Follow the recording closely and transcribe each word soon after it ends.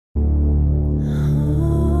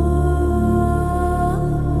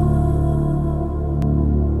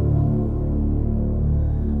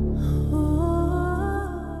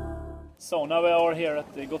So now we are here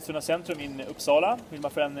at the Gottsunda Centrum in Uppsala with my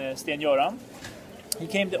friend Stän-Yerran. He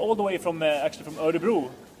came all the way from actually from Эребру,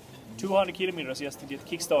 200 kilometers just to get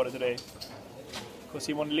Kikstart today, because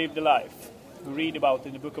he wanted to live the life we read about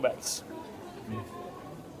in the Book of Acts.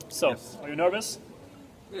 So, yes. Are you nervous?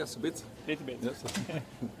 Yes, a bit. Little bit. Yes.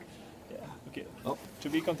 Yeah. Okay. Oh. To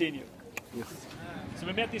be continued. Yes. So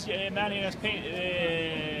we met this man in his pain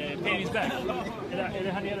his back. Är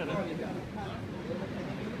det här nere eller?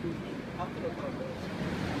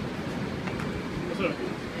 Vad sa du?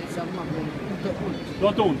 Samma, men inte ont. Du har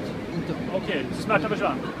inte ont? Inte ont. Okej, så smärta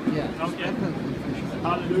försvann? Ja. Okej.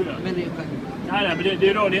 Halleluja. Men det är Nej, men det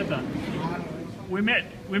är rörligheten. We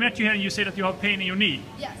met you here and you say that you have pain in your knee.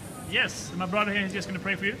 Yes. Yes. My brother here is just going to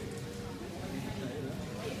pray for you.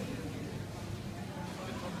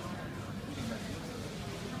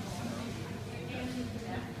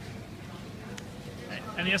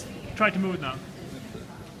 And just try to move it now.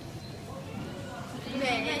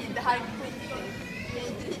 Nej, det här är skit.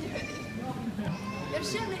 Jag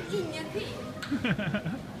känner ingenting.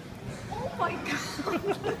 Oh my god.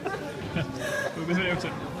 Du behöver det också.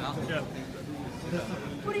 Ja.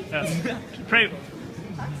 På riktigt. Ja. Pray.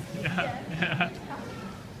 Ja. Ja.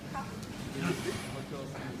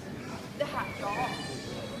 Det här, ja.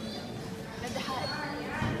 Men det här.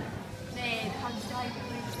 Nej, det här är inte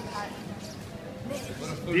på riktigt det här.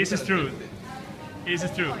 Nej. This is true. This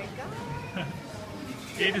is true. Oh my god.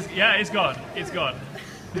 It is. Yeah, it's God. It's God.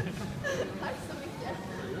 Tack så mycket.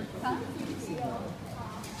 Tack.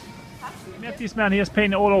 We met this man. He has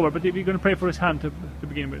pain all over, but we're going to pray for his hand to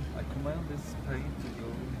begin with. I command this pain to go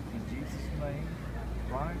in Jesus' name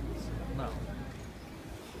right now.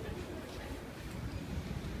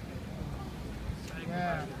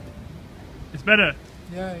 Yeah, It's better.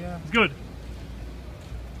 yeah. It's good.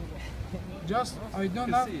 Just I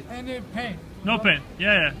don't have any pain. No pain.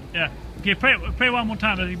 Yeah. Okay, pray one more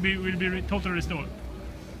time that it will be totally restored.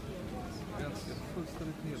 Ganska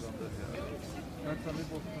fullständigt nedande här. Här tar vi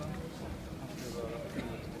bort den.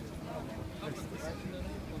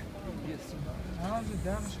 Jesu namn. I have the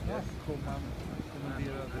damage left.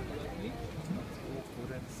 Kommandera det att gå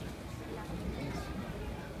på rätt sätt.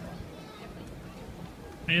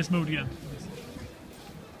 And just move again.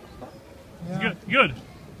 Yeah, Good.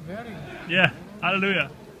 very good. Yeah. Hallelujah.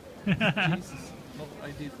 Jesus,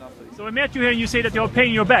 I did nothing. So we met you here and you say that you have pain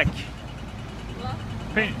in your back. What?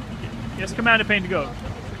 Pain. Yes, command the pain to go.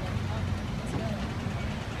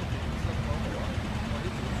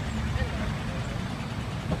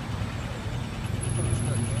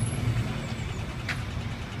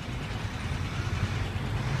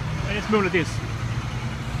 And just move like this.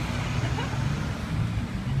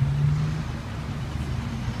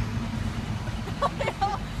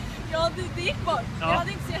 Ja, det gick bort. Ja. Jag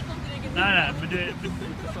hade inte sett om det gick. Nej,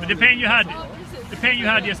 but the pain you had, the pain you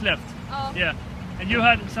had just left. Ja. Yeah, and you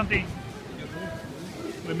had something.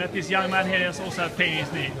 We met this young man here who also had pain in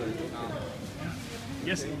his knee.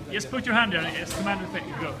 Just put your hand there and just command the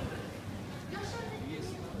pain to go.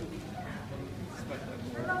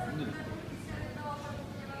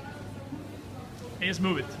 And just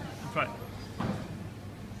move it. Try.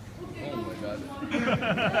 Oh my god.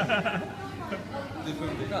 Det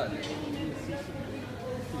funkar.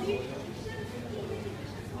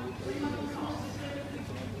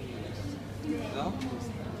 Ja.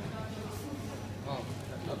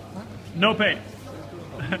 No pain.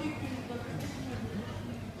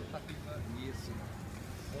 Jesus.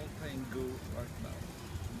 All pain go right now.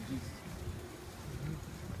 Jesus.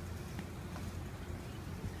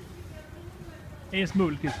 And just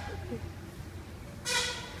move it.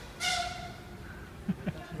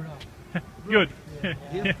 Good.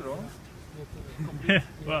 Helt bra.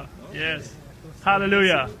 Wow. Yes.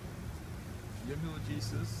 Hallelujah. You know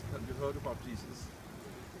Jesus. Have you heard about Jesus?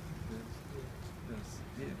 Yes.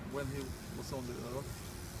 When he was on the earth,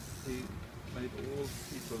 he made all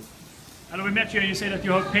people. And we met you and you say that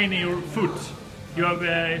you have pain in your foot. You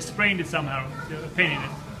have sprained it somehow. You have pain in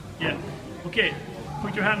it. Yeah. Okay.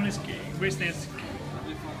 Put your hand on his wrist and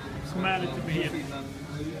command it to be healed.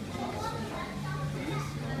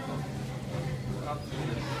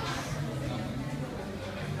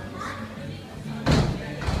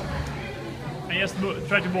 And just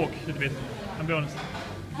try to walk a little bit, I'll be honest.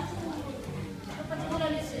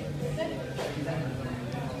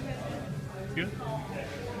 Good?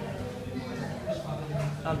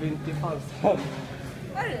 I've been defalsad.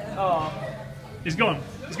 Är det? Ja. It's gone.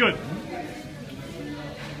 It's good.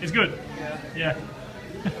 It's good. Yeah.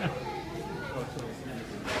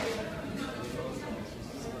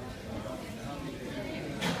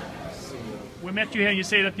 We met you here and you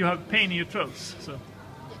say that you have pain in your throats. So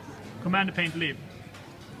Command the pane to leave.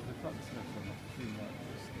 Det fanns med från att filma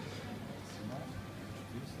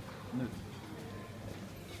just nu.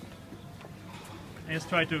 And just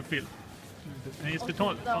try to fill. And just to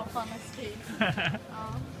Ja, fan är skriv. Ja.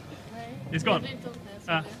 Nej. It's gone. Jag blir inte upp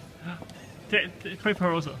det. Try for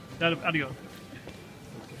her also. That'll go.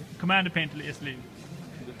 Command the pane to leave.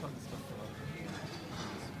 Det fanns med från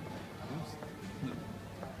just nu.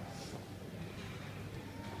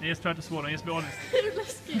 And just try to swallow. Just be honest. Det är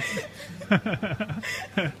läskigt.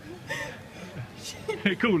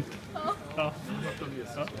 Coolt. Ja. Ja.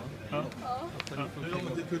 Ja. Hur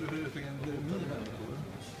långt det kunde du fick en min här då?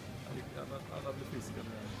 Alla blev fiskade.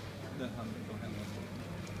 Den handen på henne.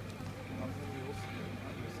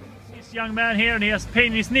 This young man here, and he has pain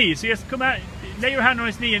in his knee. So just lay your hand on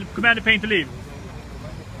his knee and command the pain to leave.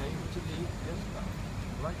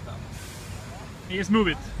 And just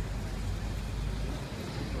move it.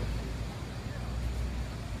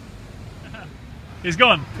 It's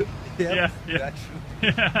gone. Yeah.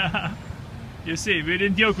 You see, we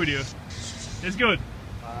didn't joke with you. It's good.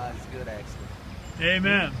 It's good actually.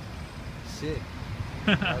 Amen. Shit.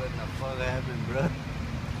 What the fuck happened, bro?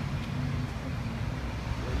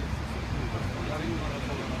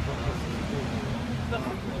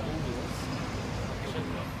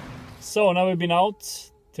 So now we've been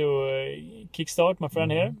out to Kickstart, my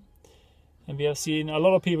friend here, and we have seen a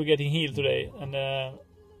lot of people getting healed today. And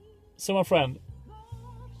so, my friend,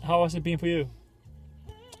 how has it been for you?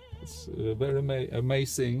 It's very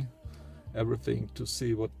amazing, everything to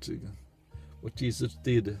see what Jesus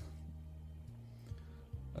did,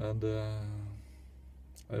 and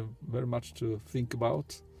I have very much to think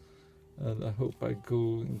about, and I hope I'm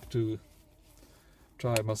going to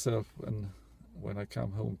try myself when I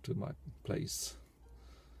come home to my place.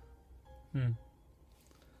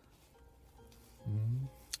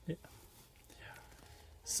 Yeah.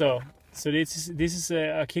 So this is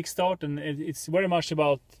a kickstart, and it's very much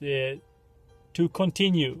about to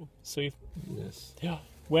continue. So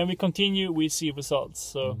when we continue, we see results.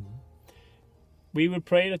 So we will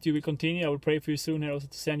pray that you will continue. I will pray for you soon here also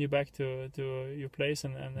to send you back to your place,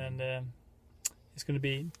 and it's going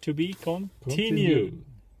to be continued.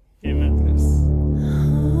 Amen.